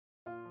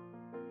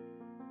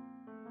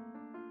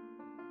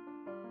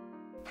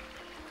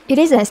It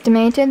is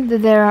estimated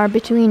that there are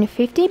between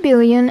 50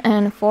 billion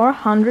and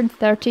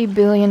 430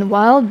 billion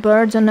wild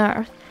birds on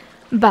Earth,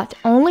 but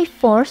only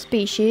four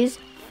species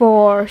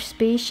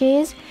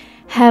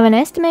have an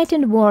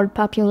estimated world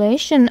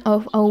population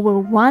of over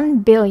 1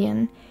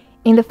 billion.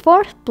 In the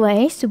fourth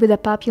place, with a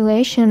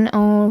population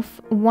of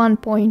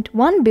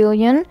 1.1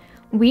 billion,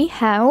 we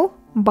have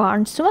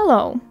barn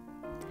swallow.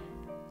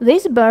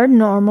 This bird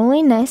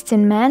normally nests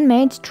in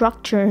man-made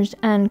structures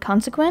and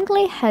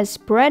consequently has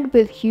spread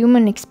with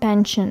human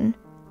expansion.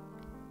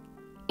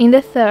 In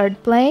the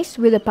third place,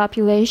 with a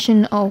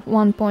population of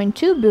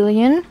 1.2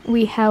 billion,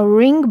 we have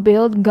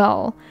ring-billed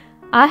gull.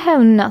 I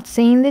have not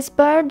seen this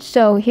bird,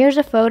 so here's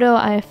a photo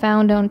I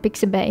found on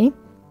Pixabay.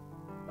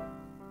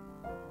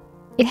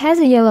 It has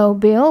a yellow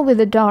bill with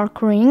a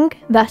dark ring,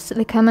 thus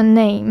the common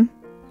name.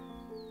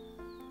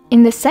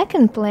 In the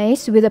second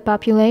place, with a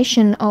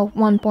population of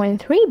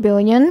 1.3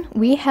 billion,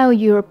 we have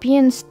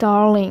European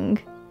starling.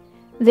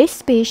 This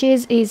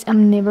species is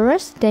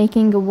omnivorous,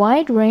 taking a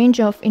wide range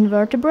of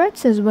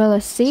invertebrates as well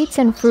as seeds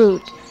and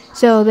fruit,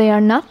 so they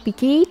are not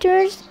picky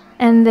eaters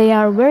and they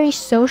are very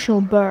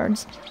social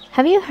birds.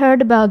 Have you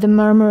heard about the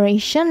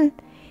murmuration?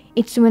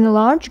 It's when a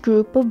large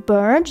group of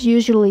birds,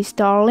 usually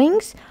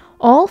starlings,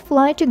 all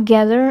fly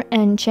together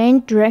and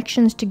change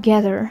directions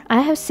together.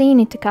 I have seen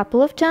it a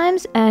couple of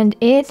times and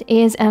it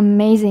is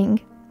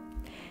amazing.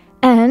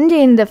 And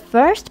in the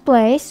first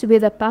place,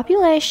 with a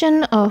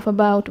population of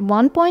about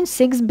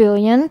 1.6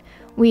 billion,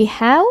 we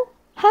have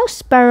house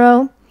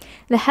sparrow.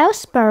 The house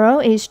sparrow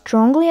is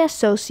strongly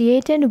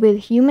associated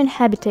with human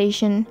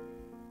habitation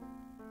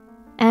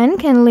and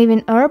can live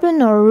in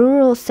urban or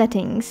rural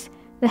settings.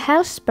 The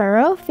house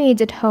sparrow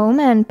feeds at home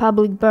and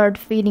public bird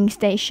feeding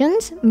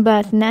stations,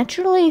 but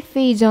naturally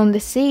feeds on the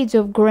seeds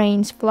of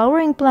grains,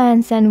 flowering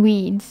plants and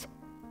weeds.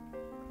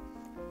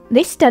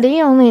 This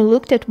study only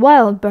looked at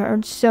wild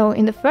birds, so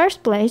in the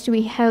first place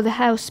we have the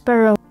house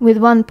sparrow with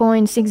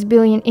 1.6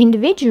 billion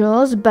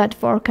individuals, but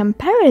for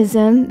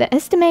comparison, the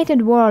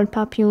estimated world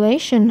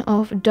population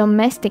of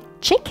domestic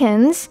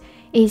chickens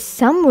is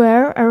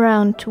somewhere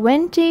around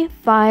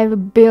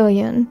 25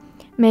 billion.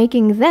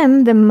 Making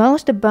them the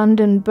most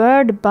abundant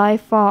bird by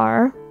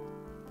far.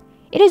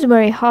 It is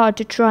very hard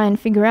to try and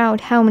figure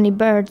out how many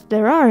birds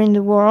there are in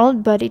the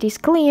world, but it is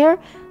clear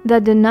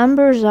that the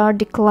numbers are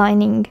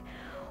declining.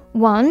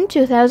 One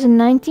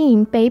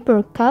 2019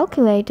 paper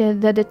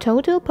calculated that the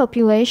total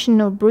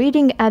population of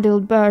breeding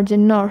adult birds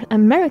in North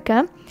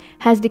America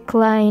has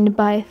declined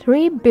by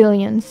 3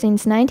 billion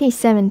since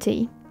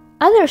 1970.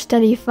 Other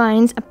study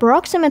finds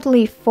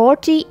approximately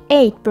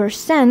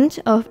 48%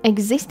 of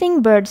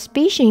existing bird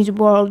species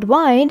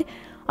worldwide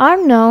are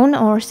known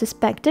or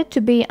suspected to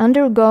be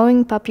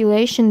undergoing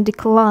population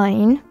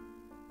decline.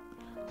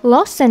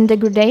 Loss and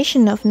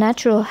degradation of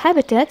natural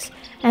habitats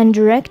and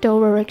direct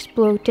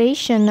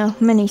overexploitation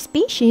of many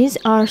species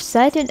are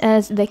cited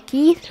as the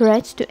key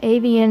threats to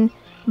avian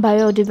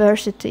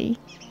biodiversity.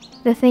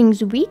 The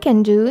things we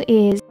can do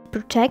is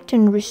protect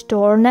and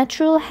restore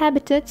natural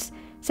habitats,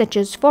 such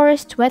as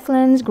forests,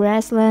 wetlands,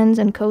 grasslands,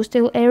 and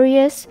coastal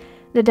areas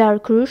that are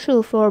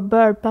crucial for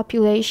bird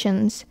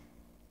populations.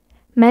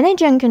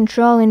 Manage and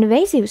control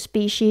invasive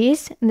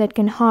species that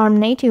can harm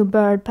native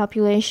bird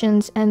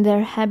populations and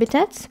their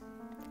habitats.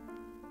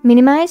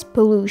 Minimize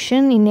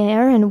pollution in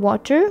air and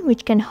water,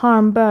 which can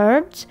harm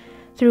birds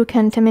through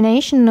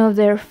contamination of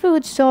their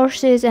food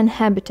sources and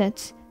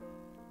habitats.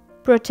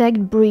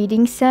 Protect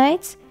breeding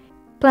sites.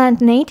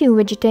 Plant native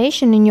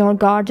vegetation in your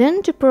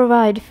garden to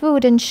provide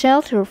food and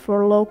shelter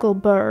for local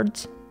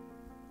birds.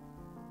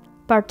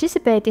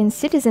 Participate in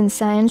citizen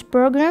science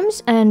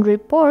programs and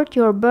report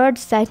your bird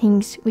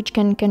sightings, which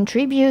can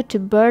contribute to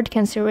bird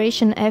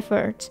conservation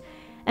efforts,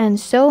 and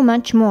so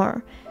much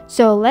more.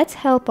 So let's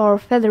help our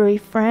feathery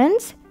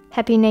friends.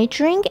 Happy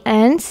naturing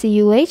and see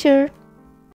you later!